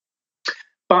terrain.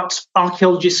 But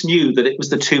archaeologists knew that it was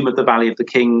the tomb of the Valley of the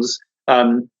Kings,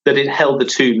 that it held the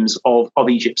tombs of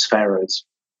Egypt's pharaohs.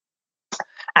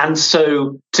 And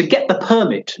so to get the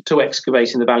permit to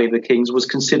excavate in the Valley of the Kings was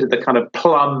considered the kind of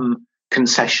plum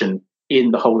concession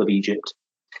in the whole of Egypt.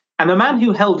 And the man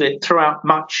who held it throughout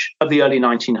much of the early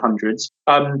 1900s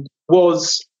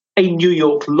was a New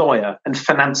York lawyer and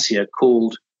financier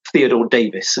called Theodore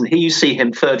Davis. And here you see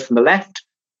him third from the left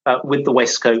with the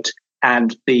waistcoat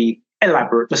and the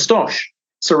elaborate moustache,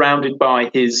 surrounded by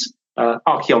his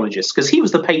archaeologists, because he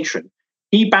was the patron.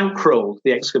 He bankrolled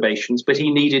the excavations, but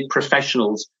he needed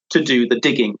professionals to do the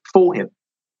digging for him.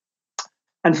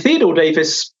 And Theodore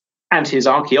Davis and his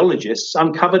archaeologists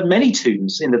uncovered many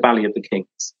tombs in the Valley of the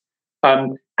Kings.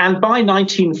 And by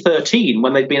 1913,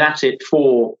 when they'd been at it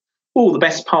for the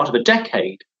best part of a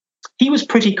decade, he was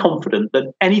pretty confident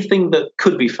that anything that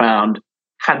could be found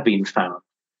had been found.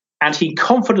 And he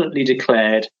confidently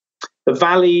declared, the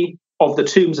Valley of the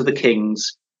Tombs of the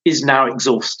Kings is now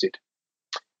exhausted.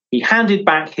 He handed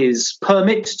back his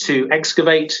permit to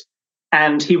excavate,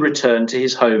 and he returned to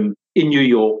his home in New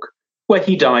York, where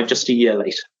he died just a year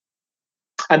later.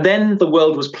 And then the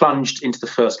world was plunged into the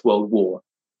First World War,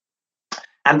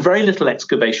 and very little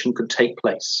excavation could take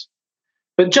place.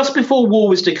 But just before war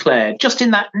was declared, just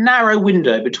in that narrow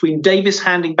window between Davis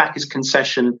handing back his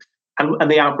concession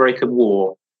and the outbreak of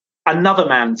war, another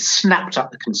man snapped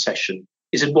up the concession.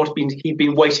 Is what he'd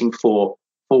been waiting for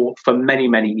many,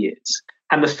 many years.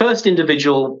 And the first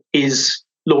individual is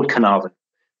Lord Carnarvon,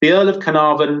 the Earl of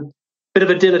Carnarvon, bit of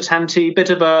a dilettante, bit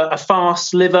of a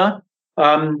fast liver,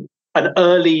 an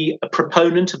early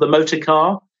proponent of the motor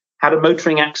car, had a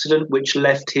motoring accident which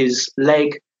left his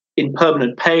leg in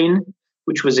permanent pain,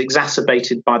 which was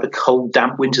exacerbated by the cold,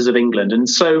 damp winters of England. And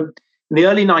so in the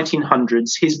early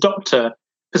 1900s, his doctor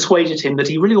persuaded him that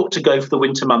he really ought to go for the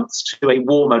winter months to a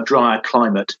warmer, drier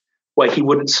climate where he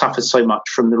wouldn't suffer so much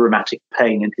from the rheumatic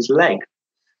pain in his leg.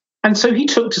 And so he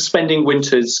took to spending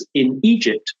winters in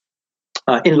Egypt,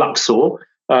 in Luxor,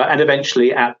 and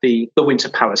eventually at the Winter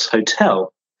Palace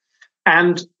Hotel.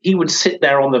 And he would sit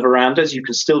there on the veranda, as you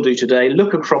can still do today,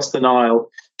 look across the Nile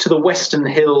to the western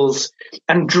hills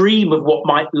and dream of what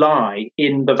might lie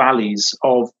in the valleys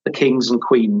of the kings and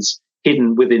queens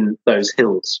hidden within those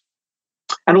hills.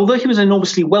 And although he was an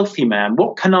enormously wealthy man,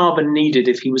 what Carnarvon needed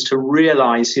if he was to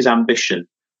realize his ambition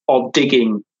of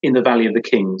digging in the Valley of the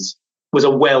Kings was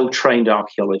a well-trained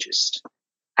archaeologist.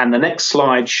 And the next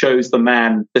slide shows the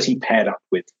man that he paired up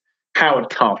with, Howard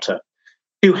Carter,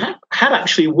 who had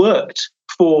actually worked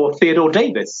for Theodore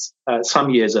Davis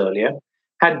some years earlier,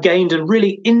 had gained a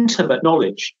really intimate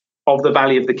knowledge of the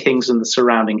Valley of the Kings and the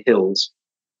surrounding hills,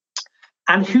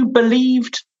 and who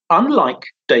believed, unlike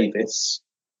Davis,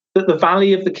 that the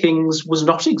Valley of the Kings was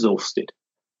not exhausted.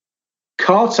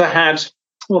 Carter had,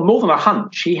 more than a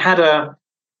hunch, he had a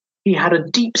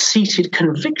deep-seated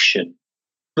conviction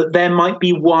that there might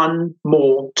be one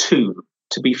more tomb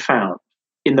to be found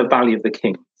in the Valley of the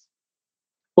Kings.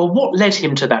 Well, what led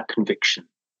him to that conviction?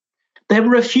 There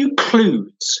were a few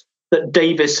clues that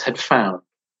Davis had found.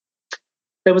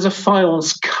 There was a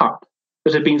faience cup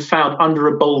that had been found under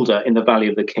a boulder in the Valley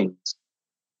of the Kings,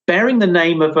 bearing the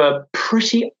name of a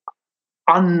pretty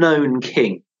unknown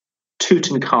king,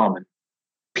 Tutankhamun.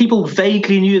 People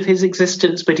vaguely knew of his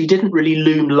existence, but he didn't really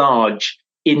loom large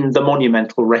in the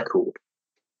monumental record.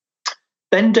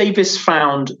 Then Davis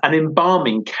found an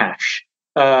embalming cache,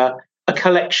 a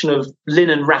collection of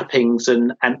linen wrappings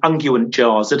and unguent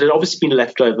jars that had obviously been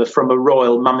left over from a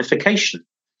royal mummification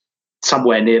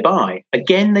somewhere nearby.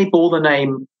 Again, they bore the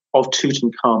name of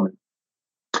Tutankhamun.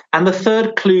 And the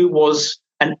third clue was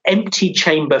an empty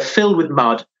chamber filled with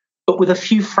mud, but with a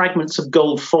few fragments of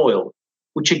gold foil,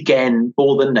 which again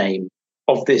bore the name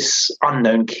of this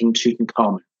unknown King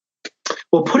Tutankhamun.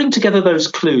 Well, putting together those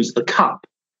clues, the cup,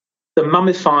 the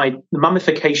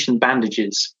mummification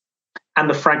bandages, and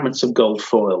the fragments of gold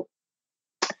foil,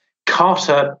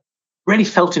 Carter really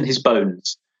felt in his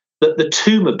bones that the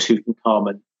tomb of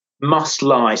Tutankhamun must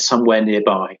lie somewhere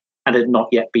nearby and had not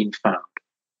yet been found.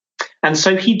 And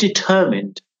so he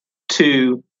determined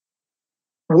to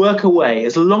work away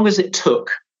as long as it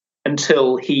took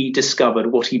until he discovered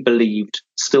what he believed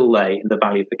still lay in the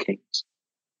Valley of the Kings.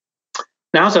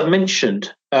 Now, as I've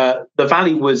mentioned, the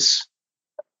valley was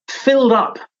filled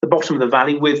up, the bottom of the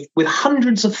valley, with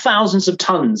hundreds of thousands of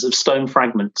tons of stone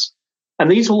fragments.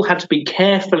 And these all had to be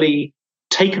carefully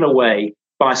taken away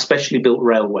by a specially built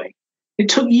railway. It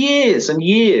took years and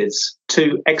years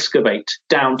to excavate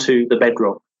down to the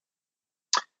bedrock.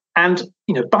 And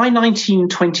by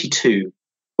 1922,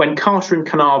 when Carter and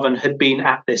Carnarvon had been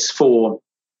at this for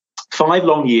 5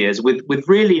 long years with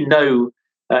really no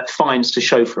finds to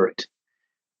show for it,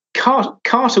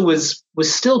 Carter was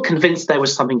still convinced there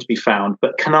was something to be found,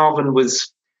 but Carnarvon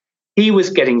was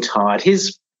getting tired.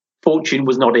 His fortune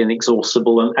was not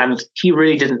inexhaustible, and he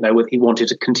really didn't know whether he wanted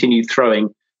to continue throwing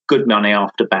good money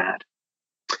after bad.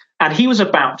 And he was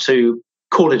about to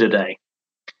call it a day.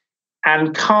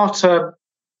 And Carter,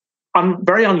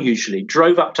 very unusually,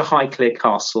 drove up to Highclere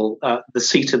Castle, the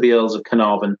seat of the Earls of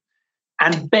Carnarvon,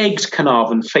 and begged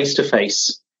Carnarvon face to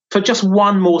face for just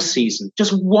one more season,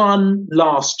 just one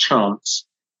last chance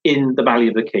in the Valley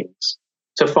of the Kings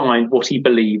to find what he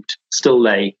believed still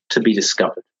lay to be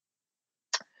discovered.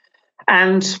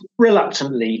 And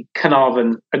reluctantly,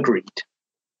 Carnarvon agreed.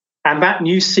 And that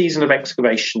new season of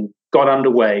excavation got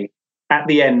underway at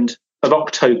the end of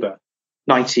October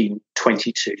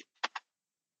 1922.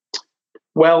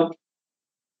 Well,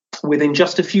 within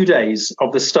just a few days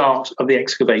of the start of the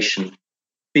excavation,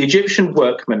 the Egyptian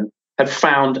workmen had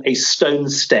found a stone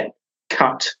step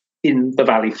cut in the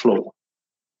valley floor.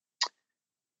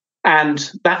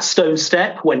 And that stone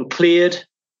step, when cleared,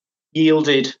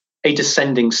 yielded a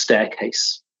descending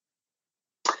staircase.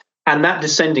 And that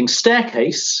descending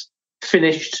staircase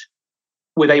finished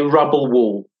with a rubble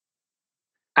wall.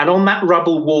 And on that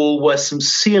rubble wall were some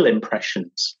seal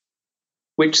impressions,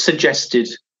 which suggested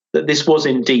that this was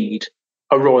indeed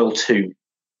a royal tomb.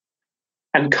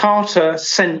 And Carter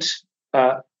sent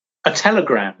a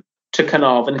telegram to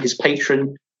Carnarvon, his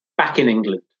patron, back in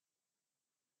England.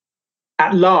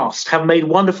 At last, have made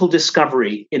wonderful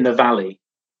discovery in the valley.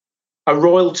 A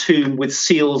royal tomb with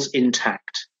seals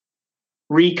intact.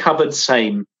 Recovered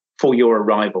same for your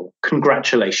arrival.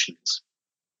 Congratulations.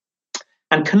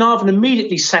 And Carnarvon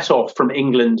immediately set off from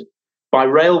England by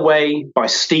railway, by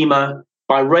steamer,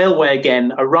 by railway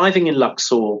again, arriving in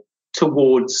Luxor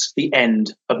towards the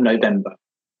end of November.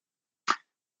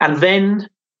 And then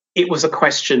it was a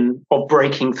question of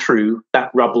breaking through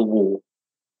that rubble wall.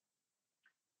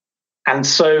 And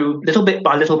so, little bit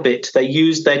by little bit, they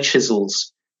used their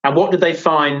chisels. And what did they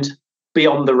find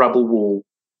beyond the rubble wall?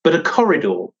 But a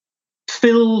corridor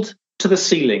filled to the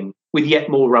ceiling with yet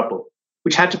more rubble,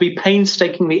 which had to be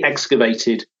painstakingly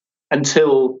excavated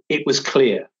until it was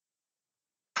clear.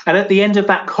 And at the end of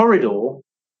that corridor,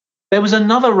 there was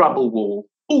another rubble wall,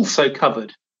 also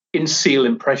covered in seal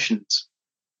impressions.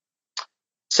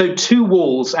 So 2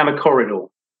 walls and a corridor.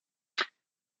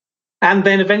 And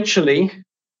then eventually,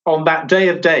 on that day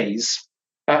of days,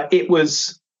 it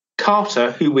was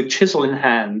Carter who, with chisel in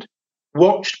hand,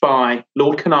 watched by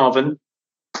Lord Carnarvon,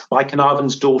 by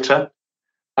Carnarvon's daughter,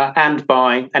 and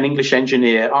by an English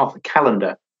engineer, Arthur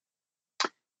Callender.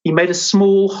 He made a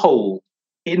small hole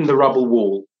in the rubble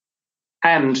wall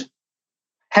and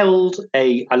held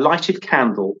a lighted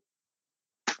candle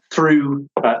through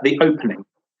the opening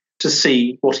to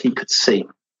see what he could see.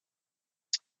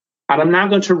 And I'm now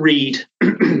going to read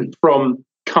from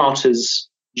Carter's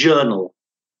journal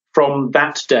from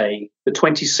that day, the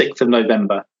 26th of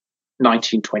November,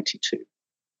 1922.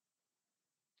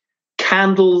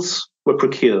 Candles were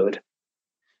procured,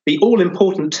 the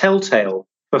all-important telltale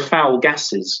for foul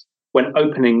gases when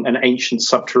opening an ancient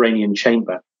subterranean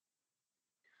chamber.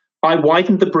 I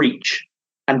widened the breach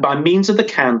and by means of the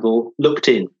candle looked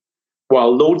in,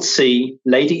 while Lord C,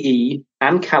 Lady E,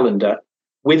 and Callender,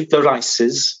 with the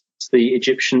Rices, the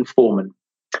Egyptian foreman,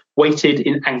 waited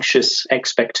in anxious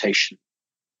expectation.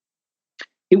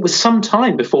 It was some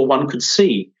time before one could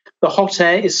see. The hot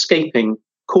air escaping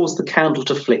caused the candle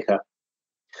to flicker.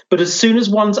 But as soon as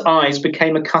one's eyes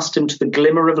became accustomed to the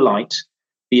glimmer of light,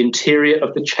 the interior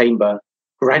of the chamber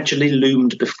gradually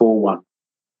loomed before one,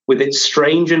 with its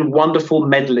strange and wonderful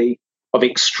medley of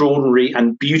extraordinary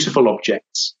and beautiful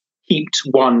objects, heaped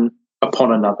one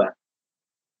upon another.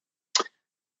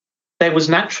 There was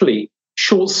naturally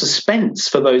short suspense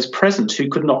for those present who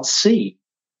could not see.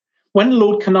 When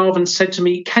Lord Carnarvon said to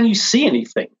me, "Can you see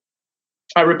anything?"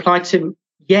 I replied to him,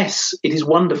 "Yes, it is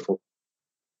wonderful."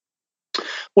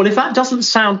 Well, if that doesn't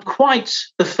sound quite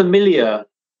the familiar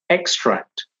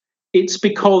extract, it's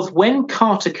because when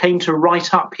Carter came to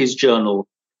write up his journal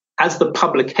as the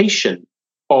publication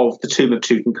of the Tomb of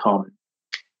Tutankhamun,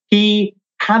 he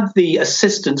had the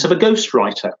assistance of a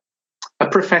ghostwriter, a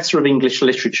professor of English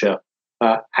literature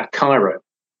at Cairo,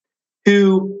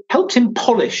 who helped him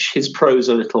polish his prose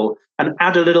a little and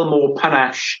add a little more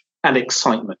panache and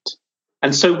excitement.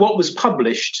 And so what was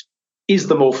published is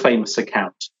the more famous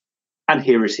account. And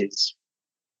here it is.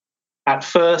 At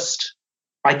first,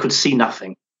 I could see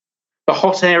nothing. The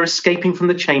hot air escaping from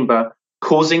the chamber,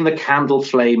 causing the candle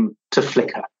flame to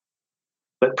flicker.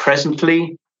 But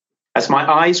presently, as my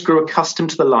eyes grew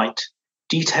accustomed to the light,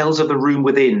 details of the room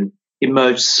within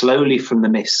emerged slowly from the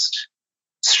mist.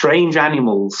 Strange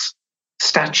animals,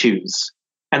 statues,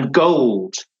 and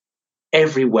gold.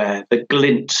 Everywhere the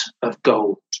glint of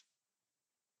gold.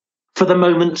 For the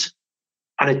moment,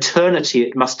 an eternity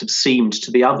it must have seemed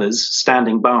to the others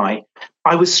standing by,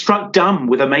 I was struck dumb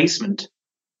with amazement.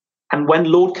 And when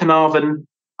Lord Carnarvon,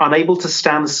 unable to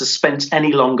stand the suspense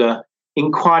any longer,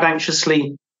 inquired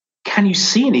anxiously, "Can you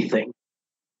see anything?"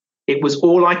 It was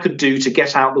all I could do to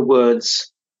get out the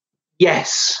words,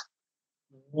 "Yes,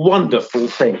 wonderful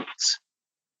things."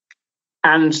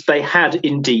 And they had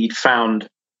indeed found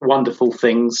wonderful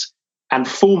things, and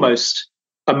foremost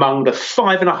among the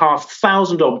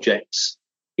 5,500 objects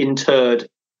interred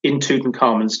in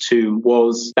Tutankhamun's tomb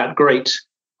was that great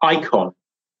icon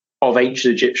of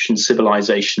ancient Egyptian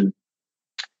civilization,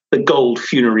 the gold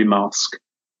funerary mask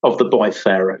of the boy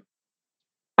pharaoh.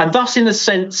 And thus, in a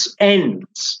sense,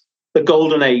 ends the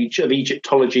golden age of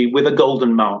Egyptology with a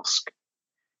golden mask.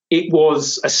 It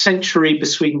was a century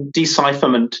between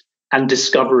decipherment and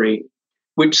discovery,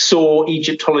 which saw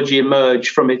Egyptology emerge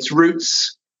from its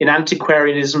roots in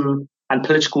antiquarianism and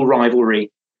political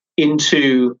rivalry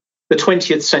into the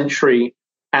 20th century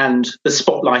and the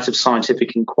spotlight of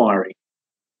scientific inquiry.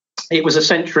 It was a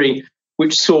century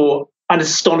which saw an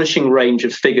astonishing range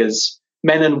of figures,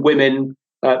 men and women,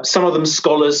 some of them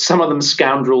scholars, some of them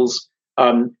scoundrels,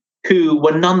 who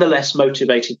were nonetheless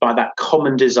motivated by that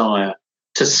common desire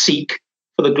to seek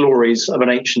for the glories of an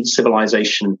ancient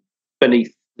civilization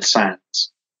beneath the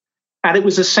sands. And it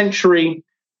was a century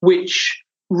which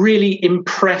really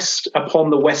impressed upon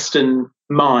the Western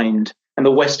mind and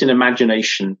the Western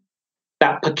imagination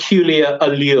that peculiar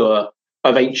allure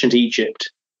of ancient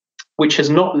Egypt, which has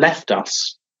not left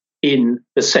us in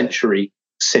the century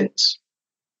since.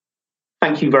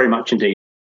 Thank you very much indeed.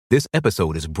 This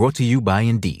episode is brought to you by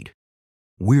Indeed.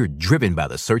 We're driven by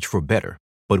the search for better,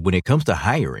 but when it comes to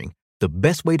hiring, the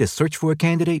best way to search for a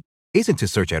candidate isn't to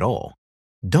search at all.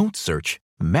 Don't search,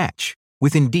 match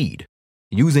with Indeed.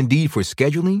 Use Indeed for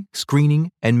scheduling, screening,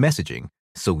 and messaging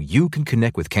so you can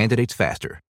connect with candidates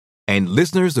faster. And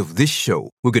listeners of this show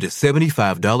will get a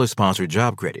 $75 sponsored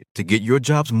job credit to get your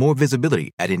jobs more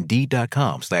visibility at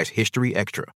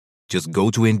Indeed.com/HistoryExtra. Just go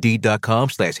to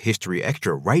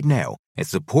Indeed.com/HistoryExtra right now and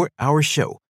support our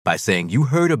show by saying you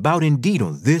heard about Indeed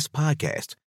on this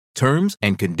podcast. Terms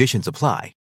and conditions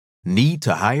apply. Need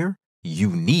to hire? You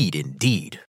need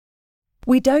Indeed.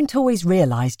 We don't always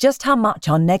realize just how much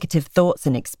our negative thoughts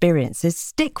and experiences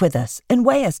stick with us and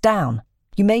weigh us down.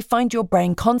 You may find your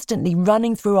brain constantly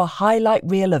running through a highlight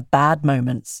reel of bad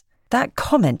moments. That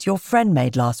comment your friend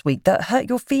made last week that hurt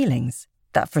your feelings.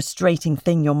 That frustrating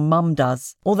thing your mum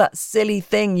does. Or that silly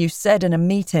thing you said in a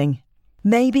meeting.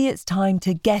 Maybe it's time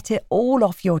to get it all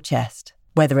off your chest.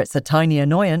 Whether it's a tiny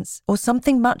annoyance or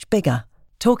something much bigger,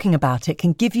 talking about it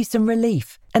can give you some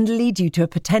relief and lead you to a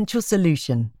potential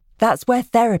solution. That's where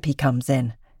therapy comes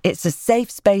in. It's a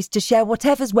safe space to share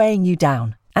whatever's weighing you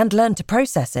down and learn to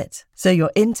process it, so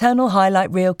your internal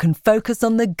highlight reel can focus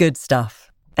on the good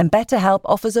stuff. And BetterHelp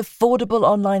offers affordable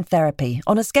online therapy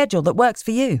on a schedule that works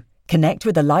for you. Connect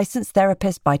with a licensed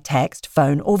therapist by text,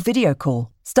 phone, or video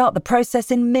call. Start the process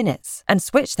in minutes and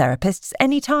switch therapists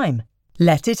anytime.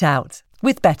 Let it out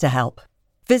with BetterHelp.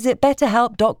 Visit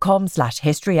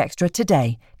betterhelp.com/historyextra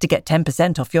today to get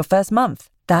 10% off your first month.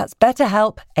 That's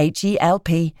BetterHelp,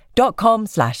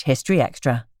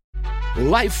 HELP.com/historyextra.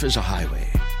 Life is a highway,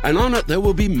 and on it there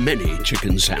will be many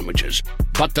chicken sandwiches.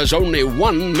 But there's only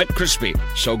one McCrispy.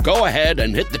 So go ahead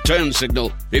and hit the turn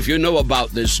signal if you know about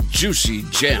this juicy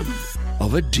gem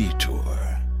of a detour.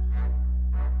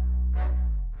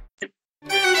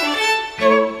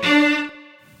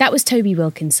 That was Toby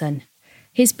Wilkinson.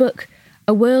 His book,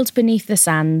 A World Beneath the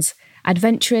Sands,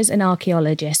 Adventurers and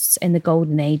Archaeologists in the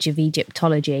Golden Age of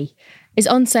Egyptology, is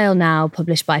on sale now,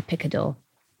 published by Picador.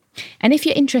 And if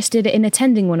you're interested in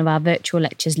attending one of our virtual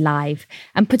lectures live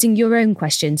and putting your own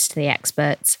questions to the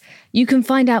experts, you can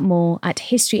find out more at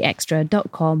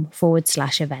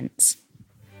historyextra.com/events.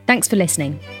 Thanks for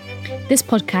listening. This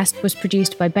podcast was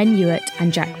produced by Ben Hewitt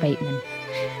and Jack Bateman.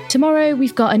 Tomorrow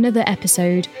we've got another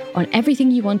episode on everything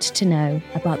you wanted to know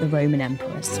about the Roman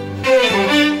emperors.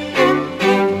 Bye.